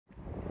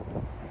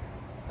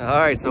All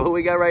right, so what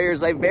we got right here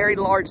is a very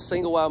large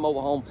single wide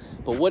mobile home.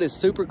 But what is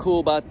super cool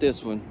about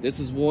this one, this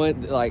is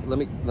one, like, let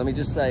me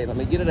just say, let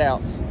me get it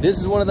out. This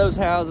is one of those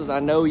houses I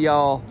know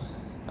y'all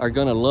are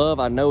gonna love.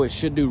 I know it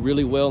should do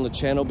really well on the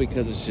channel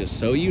because it's just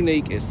so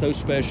unique, it's so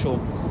special.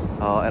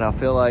 And I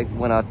feel like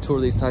when I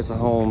tour these types of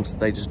homes,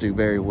 they just do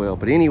very well.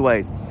 But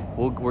anyways,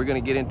 we're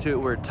gonna get into it.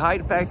 We're at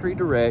Tide Factory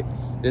Direct.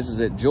 This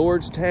is at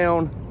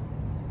Georgetown,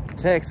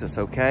 Texas,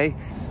 okay?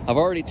 I've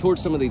already toured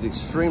some of these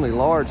extremely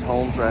large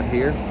homes right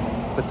here.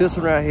 But this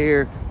one right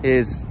here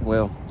is,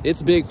 well,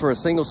 it's big for a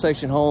single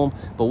section home,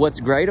 but what's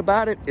great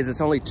about it is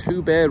it's only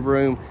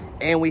 2-bedroom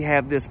and we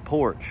have this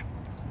porch.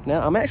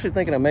 Now, I'm actually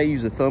thinking I may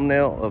use the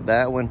thumbnail of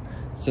that one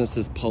since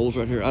this pole's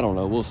right here. I don't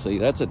know, we'll see.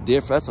 That's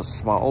a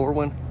smaller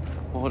one.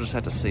 We'll just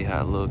have to see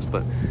how it looks.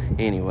 But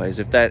anyways,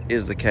 if that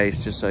is the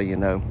case, just so you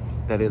know,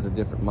 that is a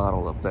different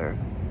model up there.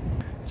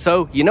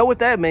 So you know what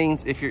that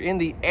means. If you're in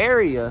the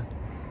area,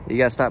 you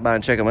gotta stop by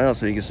and check them out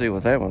so you can see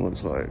what that one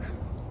looks like.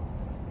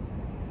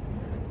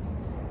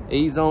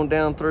 Ease on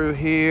down through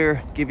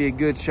here, give you a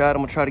good shot.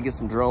 I'm gonna try to get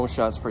some drone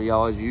shots for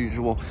y'all as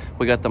usual.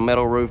 We got the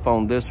metal roof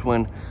on this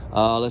one.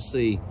 Let's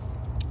see.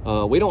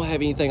 We don't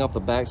have anything off the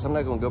back, so I'm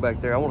not gonna go back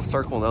there. I wanna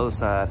circle on the other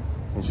side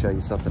and show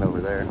you something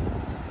over there.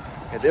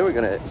 And then we're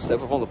gonna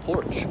step up on the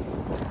porch.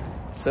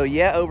 So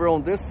yeah, over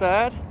on this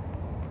side,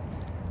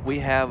 we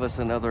have us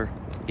another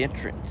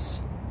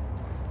entrance.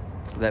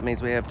 So that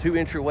means we have 2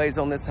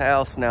 entryways on this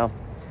house. Now,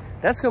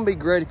 that's gonna be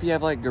great if you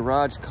have like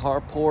garage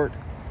carport.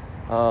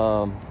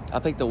 I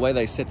think the way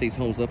they set these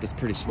homes up is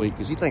pretty sweet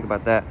because you think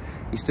about that.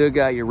 You still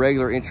got your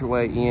regular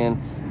entryway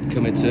in,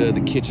 come into the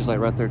kitchen's like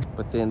right there,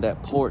 but then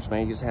that porch,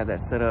 man, you just have that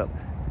set up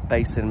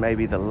facing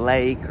maybe the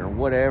lake or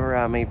whatever.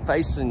 I mean,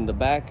 facing the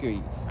back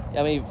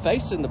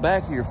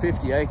of your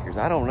 50 acres.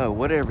 I don't know,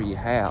 whatever you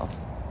have.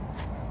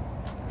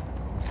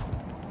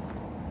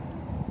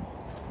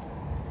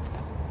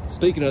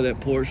 Speaking of that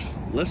porch,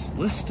 let's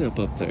step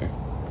up there.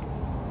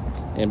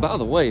 And by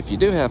the way, if you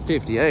do have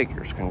 50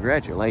 acres,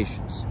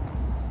 congratulations.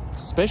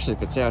 Especially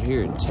if it's out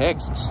here in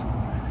Texas.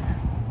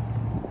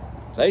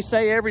 They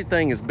say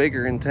everything is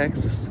bigger in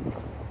Texas.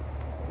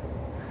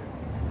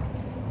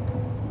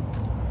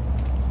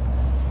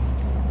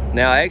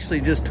 Now, I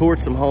actually just toured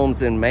some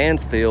homes in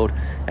Mansfield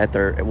at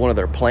one of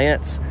their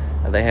plants.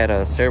 They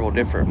had several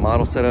different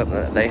models set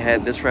up. They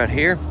had this right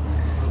here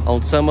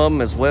on some of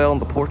them as well. And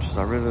the porches,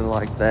 I really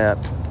like that.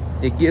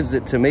 It gives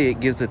it, to me, it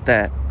gives it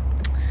that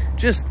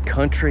just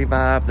country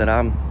vibe that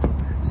I'm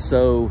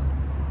so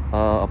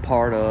a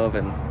part of.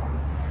 And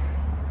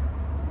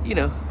you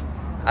know,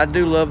 I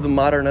do love the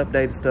modern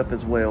updated stuff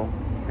as well.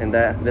 And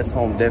this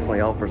home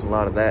definitely offers a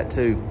lot of that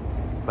too.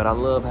 But I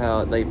love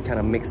how they've kind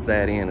of mixed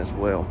that in as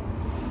well.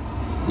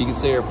 You can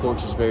see our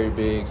porch is very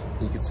big.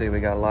 You can see we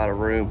got a lot of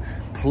room,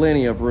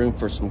 plenty of room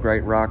for some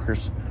great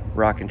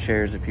rocking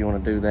chairs if you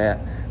want to do that.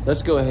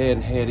 Let's go ahead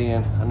and head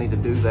in. I need to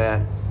do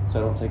that so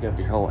I don't take up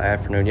your whole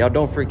afternoon. Y'all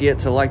don't forget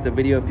to like the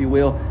video if you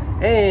will,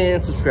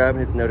 and subscribe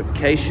and hit the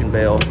notification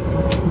bell.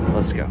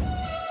 Let's go.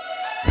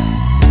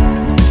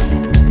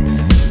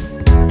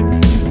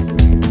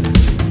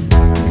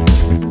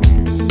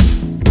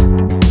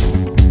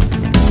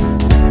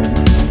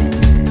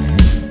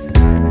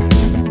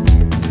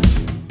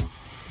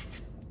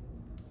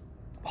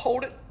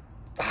 Hold it.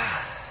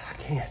 I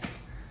can't.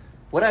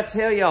 What'd I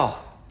tell y'all?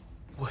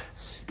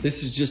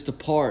 This is just a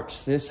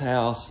porch. This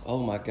house, oh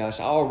my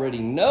gosh, I already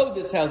know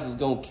this house is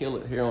gonna kill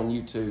it here on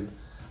YouTube.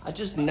 I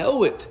just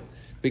know it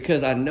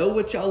because I know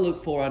what y'all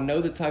look for. I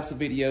know the types of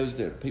videos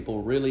that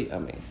people really,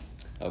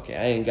 okay,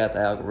 I ain't got the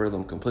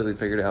algorithm completely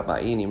figured out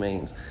by any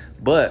means,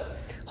 but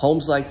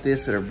homes like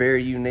this that are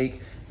very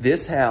unique.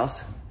 This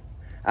house,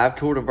 I've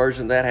toured a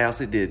version of that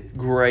house. It did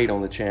great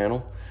on the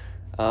channel.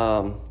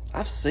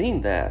 I've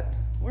seen that.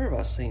 Where have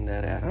I seen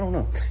that at? I don't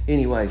know.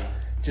 Anyway,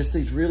 just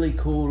these really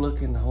cool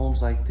looking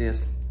homes like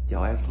this,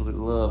 y'all absolutely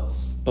love.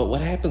 But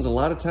what happens a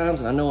lot of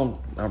times, and I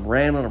know I'm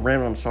rambling,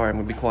 I'm sorry, I'm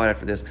gonna be quiet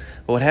after this.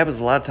 But what happens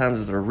a lot of times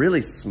is they're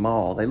really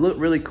small. They look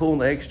really cool in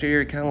the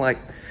exterior, kind of like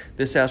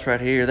this house right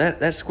here.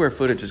 That square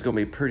footage is gonna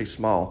be pretty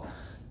small.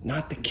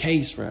 Not the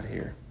case right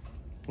here.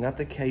 Not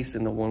the case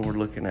in the one we're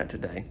looking at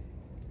today.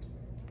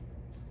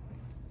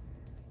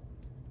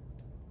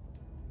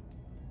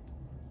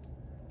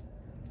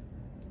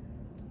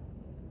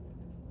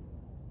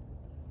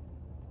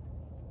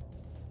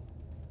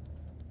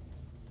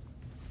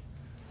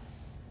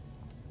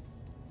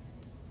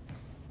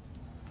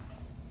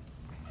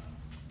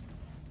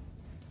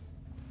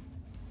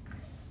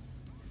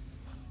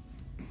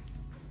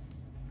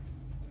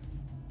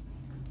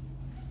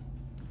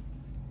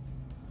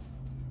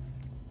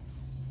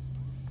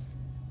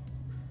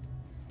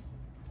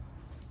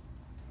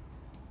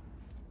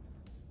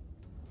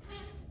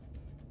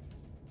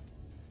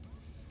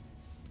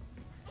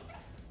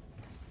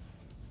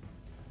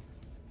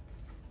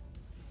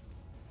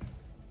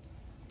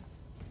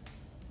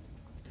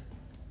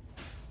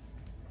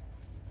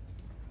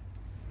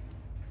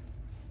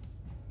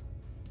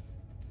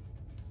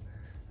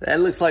 That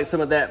looks like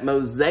some of that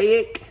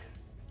mosaic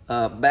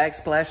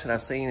backsplash that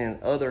I've seen in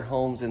other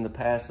homes in the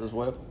past as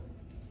well.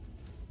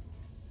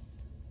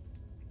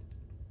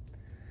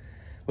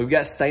 We've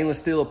got stainless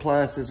steel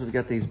appliances. We've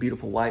got these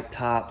beautiful white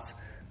tops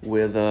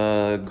with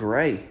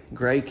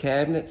gray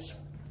cabinets.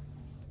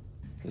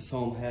 This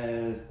home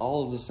has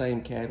all of the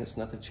same cabinets,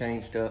 nothing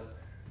changed up.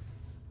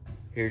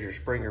 Here's your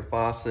Springer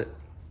faucet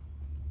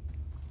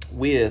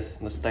with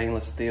the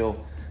stainless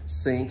steel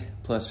sink,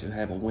 plus you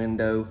have a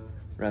window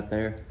right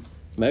there.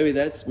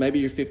 Maybe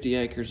your 50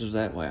 acres is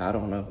that way, I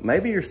don't know.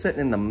 Maybe you're sitting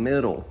in the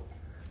middle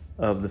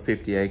of the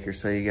 50 acres,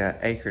 so you got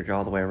acreage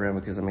all the way around,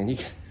 because I mean,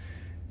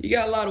 you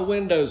got a lot of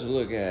windows to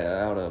look at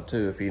out of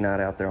too if you're not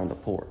out there on the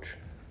porch.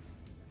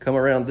 Come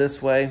around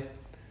this way.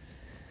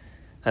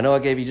 I know I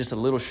gave you just a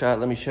little shot.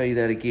 Let me show you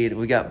that again.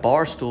 We got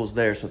bar stools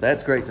there, so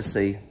that's great to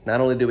see.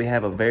 Not only do we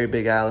have a very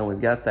big island,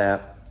 we've got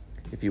that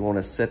if you want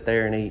to sit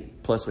there and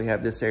eat. Plus we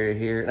have this area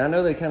here. And I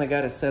know they kind of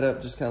got it set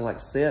up just kind of like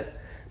sit,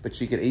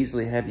 but you could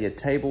easily have you a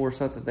table or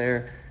something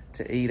there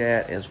to eat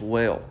at as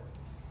well.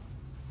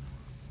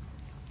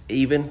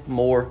 Even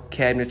more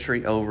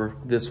cabinetry over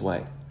this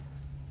way.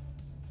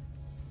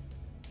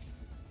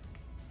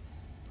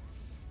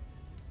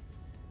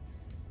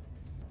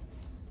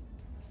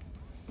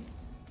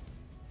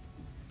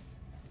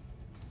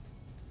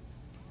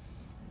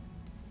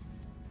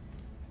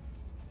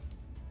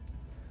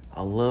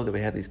 I love that we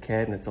have these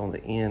cabinets on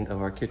the end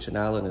of our kitchen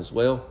island as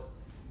well.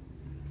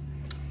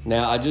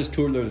 Now, I just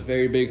toured those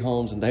very big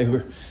homes, and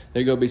they're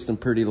gonna be some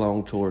pretty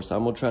long tours. So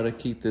I'm gonna try to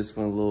keep this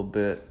one a little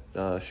bit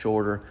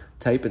shorter.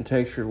 Tape and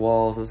textured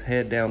walls. Let's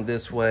head down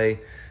this way.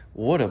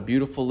 What a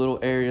beautiful little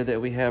area that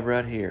we have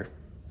right here.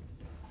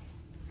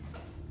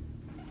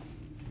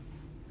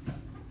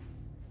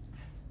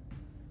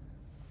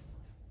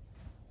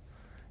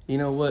 You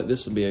know what?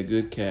 This would be a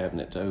good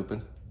cabinet to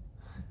open.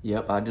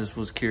 Yep, I just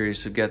was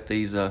curious. We've got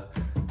these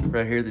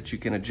right here that you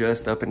can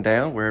adjust up and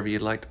down wherever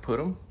you'd like to put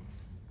them.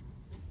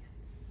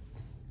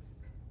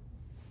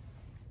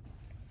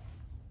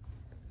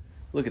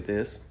 Look at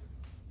this.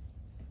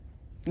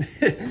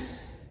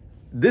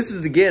 This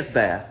is the guest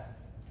bath.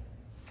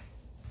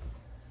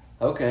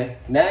 Okay,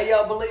 now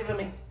y'all believing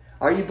me?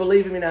 Are you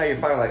believing me now? You're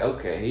finally like,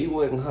 okay, he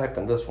wasn't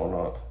hyping this one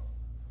up.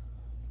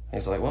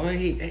 He's like, well,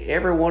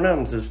 every one of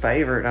them's his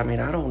favorite. I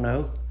mean, I don't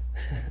know.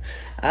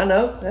 I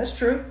know, that's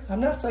true. I'm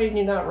not saying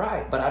you're not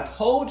right, but I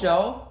told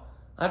y'all,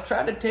 I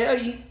tried to tell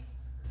you,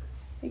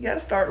 you got to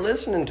start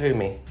listening to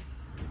me.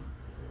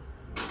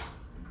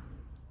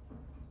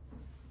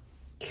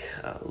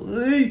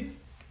 Golly.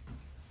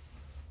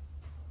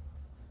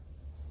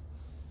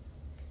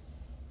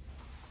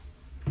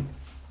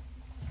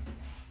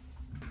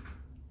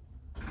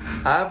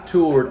 I've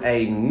toured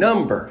a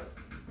number,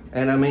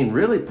 and I mean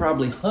really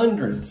probably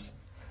hundreds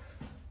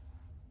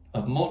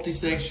of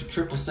multi-section,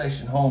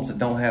 triple-section homes that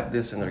don't have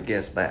this in their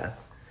guest bath.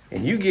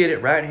 And you get it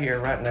right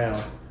here, right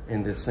now,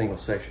 in this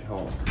single-section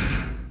home.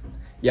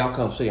 Y'all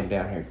come see them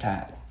down here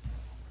tight.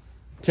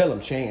 Tell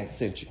them Chance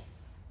sent you.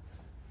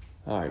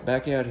 All right,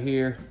 back out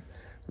here.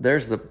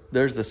 There's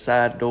the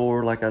side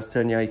door. Like I was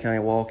telling you kind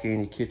of walk in,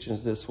 your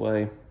kitchen's this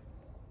way.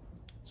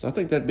 So I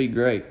think that'd be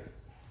great.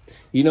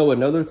 You know,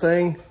 another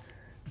thing,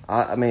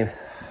 I mean,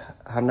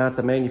 I'm not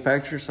the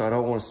manufacturer, so I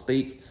don't want to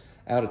speak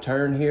out of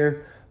turn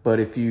here,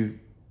 but if you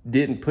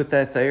didn't put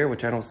that there,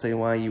 which I don't see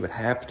why you would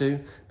have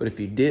to, but if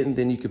you didn't,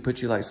 then you could put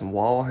you like some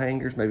wall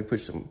hangers, maybe put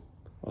some,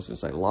 I was gonna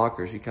say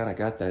lockers, you kind of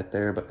got that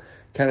there, but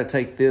kind of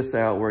take this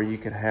out where you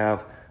could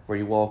have, where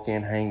you walk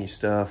in, hang your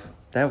stuff.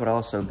 That would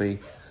also be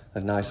a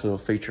nice little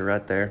feature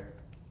right there.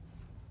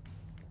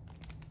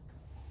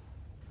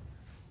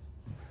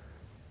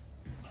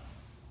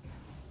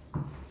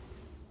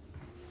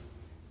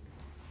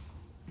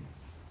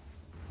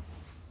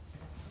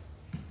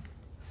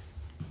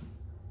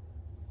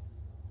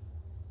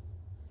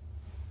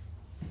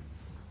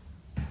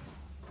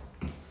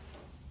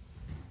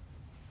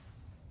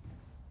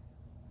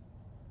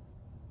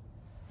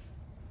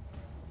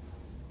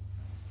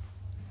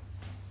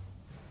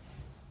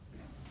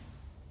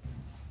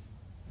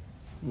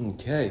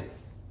 Okay,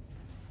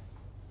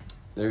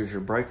 there's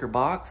your breaker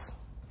box.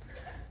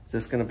 Is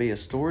this gonna be a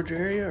storage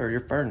area or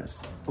your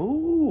furnace?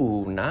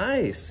 Ooh,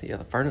 nice. Yeah,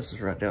 the furnace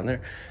is right down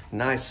there.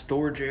 Nice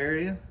storage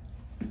area.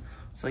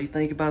 So you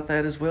think about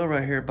that as well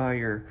right here by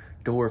your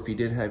door if you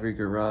did have your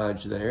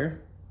garage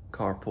there,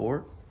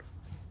 carport.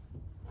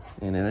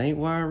 And it ain't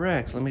wire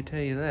racks, let me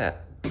tell you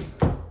that.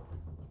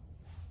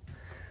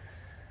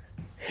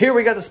 Here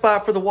we got the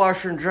spot for the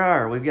washer and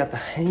dryer. We've got the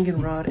hanging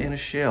rod and a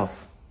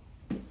shelf.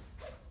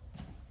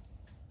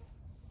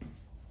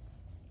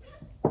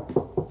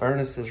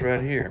 Furnace is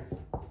right here.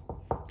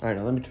 All right,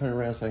 now let me turn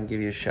around so I can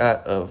give you a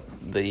shot of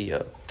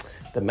the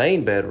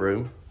main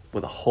bedroom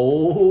with a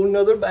whole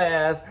nother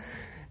bath.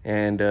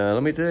 And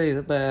let me tell you,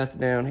 the bath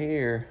down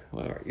here,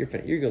 well, you're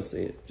gonna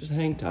see it. Just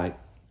hang tight.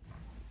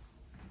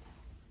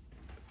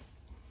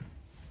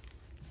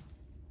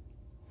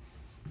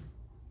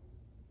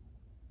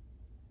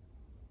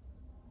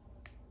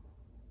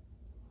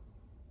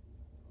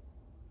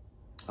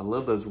 I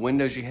love those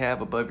windows you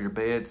have above your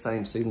bed.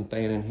 Same ceiling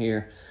fan in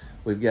here.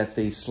 We've got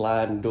these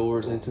sliding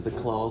doors into the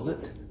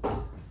closet.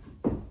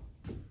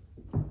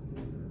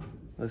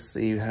 Let's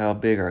see how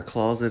big our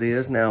closet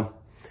is. Now,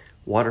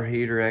 water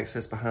heater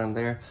access behind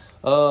there.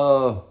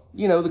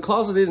 You know, the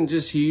closet isn't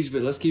just huge,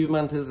 but let's keep in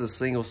mind this is a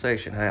single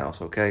section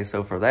house, okay?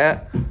 So for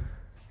that,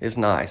 it's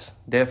nice,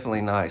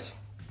 definitely nice.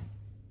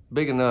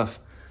 Big enough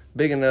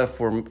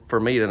for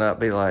me to not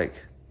be like,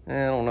 I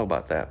don't know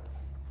about that.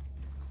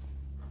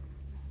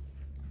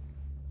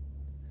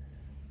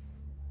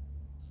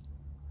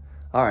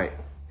 All right,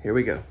 here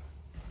we go.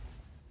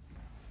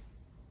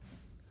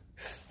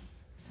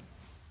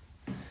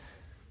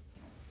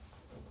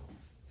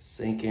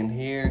 Sink in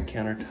here,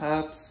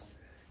 countertops,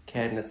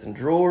 cabinets and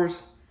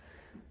drawers.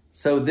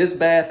 So this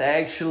bath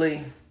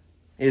actually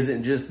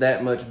isn't just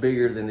that much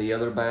bigger than the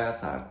other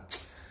bath.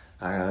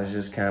 I was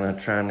just kind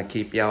of trying to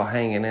keep y'all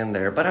hanging in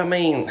there. But I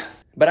mean,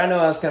 I know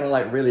I was kind of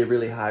like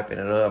really hyping it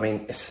up. I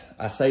mean,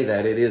 I say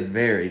that, it is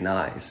very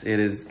nice. It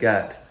has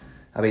got,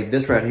 I mean,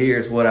 this right here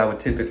is what I would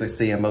typically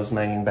see in most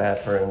main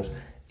bathrooms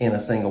in a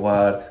single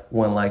wide.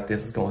 One like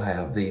this is gonna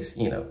have these,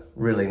 you know,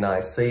 really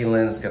nice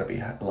ceilings. It's gonna be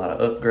a lot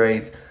of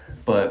upgrades.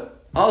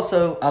 But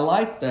also, I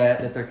like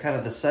that they're kind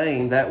of the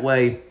same. That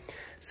way,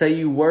 say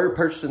you were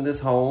purchasing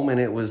this home and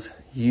it was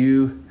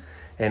you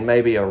and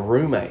maybe a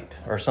roommate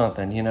or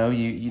something, you know,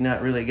 you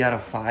not really got to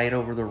fight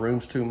over the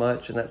rooms too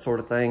much and that sort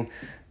of thing.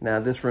 Now,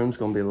 this room's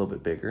going to be a little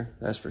bit bigger,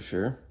 that's for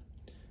sure.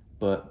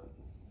 But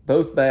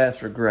both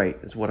baths are great,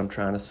 is what I'm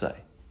trying to say.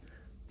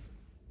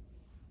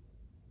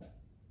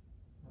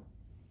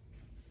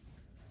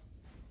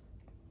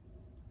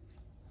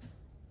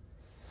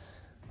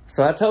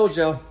 So I told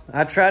y'all,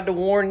 I tried to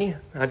warn you,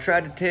 I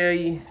tried to tell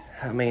you.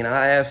 I mean,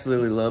 I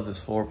absolutely love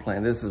this floor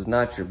plan. This is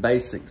not your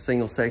basic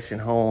single section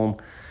home,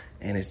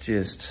 and it's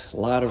just a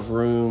lot of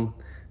room,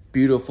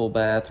 beautiful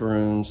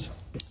bathrooms.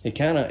 It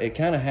kind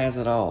of has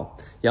it all.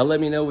 Y'all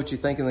let me know what you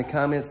think in the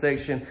comment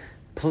section.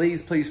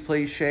 Please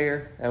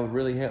share. That would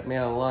really help me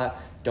out a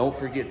lot. Don't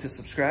forget to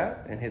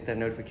subscribe and hit that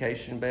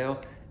notification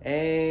bell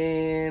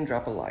and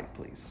drop a like,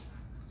 please.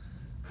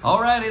 All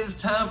right, it is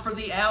time for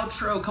the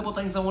outro. A couple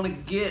things I want to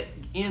get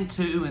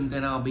into and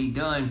then I'll be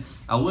done.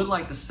 I would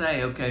like to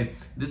say, okay,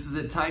 this is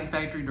at Titan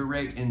Factory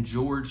Direct in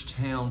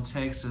Georgetown,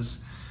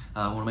 Texas.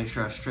 I want to make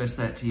sure I stress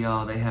that to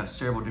y'all. They have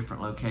several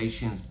different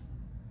locations.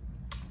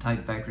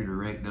 Titan Factory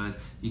Direct does.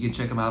 You can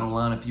check them out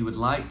online if you would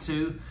like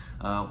to.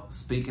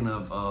 Speaking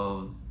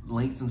of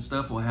links and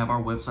stuff, we'll have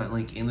our website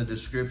link in the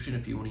description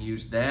if you want to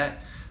use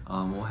that.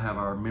 We'll have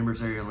our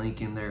members area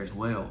link in there as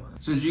well.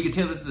 So as you can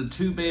tell, this is a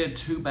 2-bed,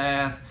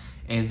 2-bath.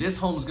 And this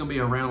home is going to be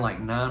around like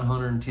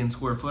 910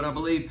 square foot, I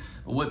believe.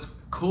 What's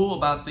cool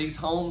about these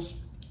homes,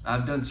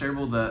 I've done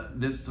several.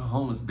 This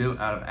home is built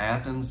out of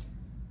Athens,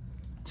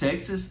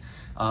 Texas.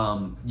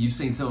 You've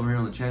seen some here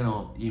on the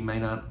channel. You may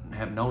not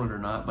have known it or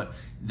not, but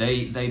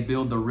they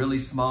build the really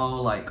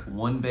small, like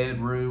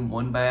 1-bedroom,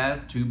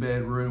 1-bath,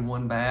 2-bedroom,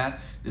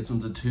 1-bath. This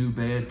one's a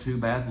 2-bed,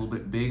 2-bath, a little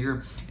bit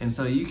bigger. And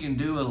so you can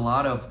do a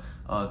lot of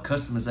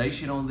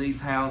customization on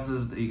these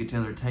houses. You can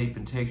tell they're tape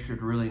and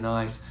textured really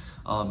nice.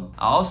 I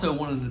also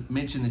wanted to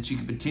mention that you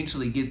could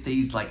potentially get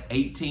these like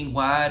 18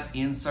 wide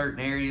in certain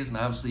areas, and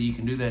obviously you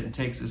can do that in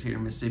Texas. Here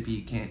in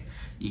Mississippi,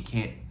 you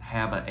can't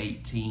have an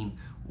 18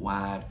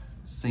 wide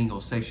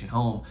single section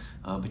home,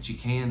 but you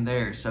can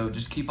there. So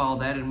just keep all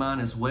that in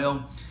mind as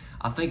well.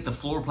 I think the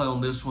floor plan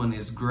on this one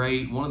is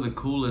great. One of the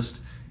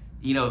coolest,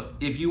 you know,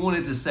 if you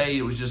wanted to say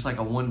it was just like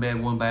a 1-bed,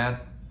 1-bath,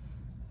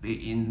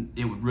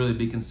 it would really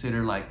be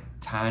considered like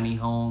tiny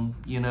home,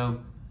 you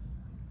know.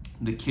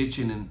 The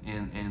kitchen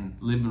and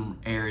living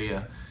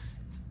area,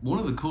 it's one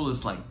of the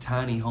coolest like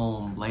tiny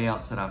home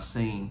layouts that I've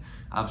seen.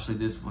 Obviously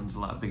this one's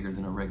a lot bigger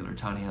than a regular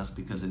tiny house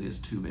because it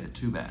is 2-bed,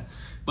 2-bath.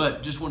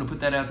 But just want to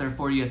put that out there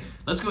for you.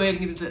 Let's go ahead and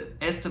get into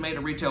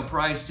estimated retail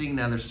pricing.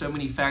 Now there's so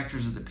many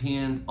factors that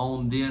depend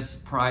on this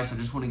price. I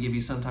just want to give you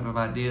some type of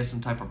idea,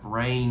 some type of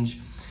range.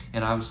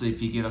 And obviously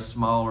if you get a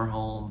smaller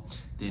home,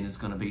 then it's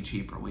going to be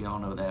cheaper. We all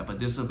know that. But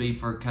this will be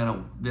for kind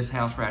of this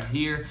house right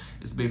here.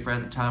 This will be for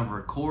at the time of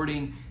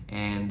recording.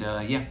 And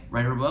yeah,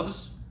 right here above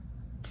us.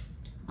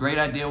 Great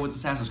idea what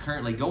this house is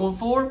currently going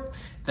for.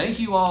 Thank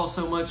you all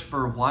so much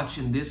for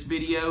watching this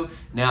video.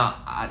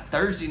 Now,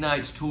 Thursday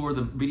night's tour,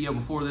 the video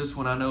before this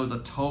one, I know is a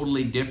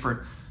totally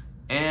different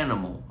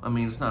animal. I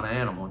mean, it's not an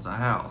animal, it's a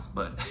house.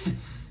 But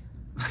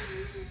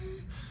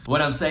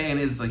what I'm saying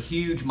is a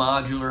huge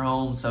modular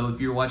home. So if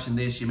you're watching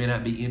this, you may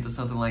not be into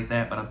something like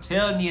that. But I'm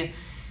telling you,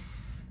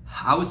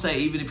 I would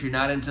say even if you're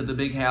not into the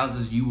big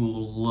houses, you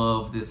will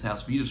love this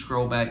house. If you just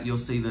scroll back, you'll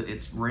see that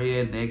it's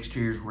red, the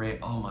exterior is red.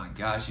 Oh my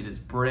gosh, it is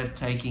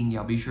breathtaking.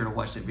 Y'all be sure to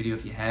watch that video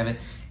if you haven't.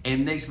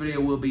 And next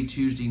video will be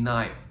Tuesday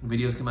night.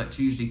 Videos come out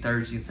Tuesday,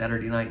 Thursday, and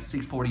Saturday night,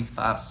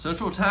 6:45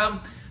 Central Time.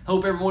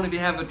 Hope every one of you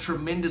have a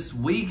tremendous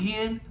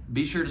weekend.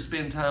 Be sure to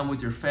spend time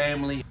with your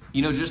family.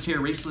 You know, just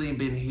here recently, I've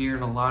been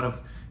hearing a lot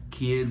of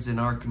kids in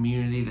our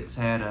community that's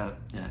had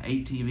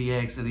ATV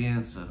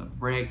accidents,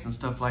 wrecks and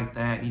stuff like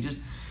that. And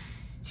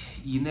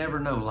you never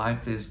know.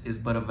 Life is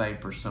but a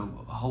vapor. So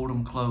hold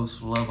them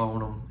close, love on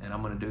them, and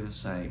I'm going to do the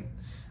same.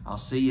 I'll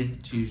see you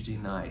Tuesday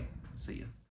night. See ya.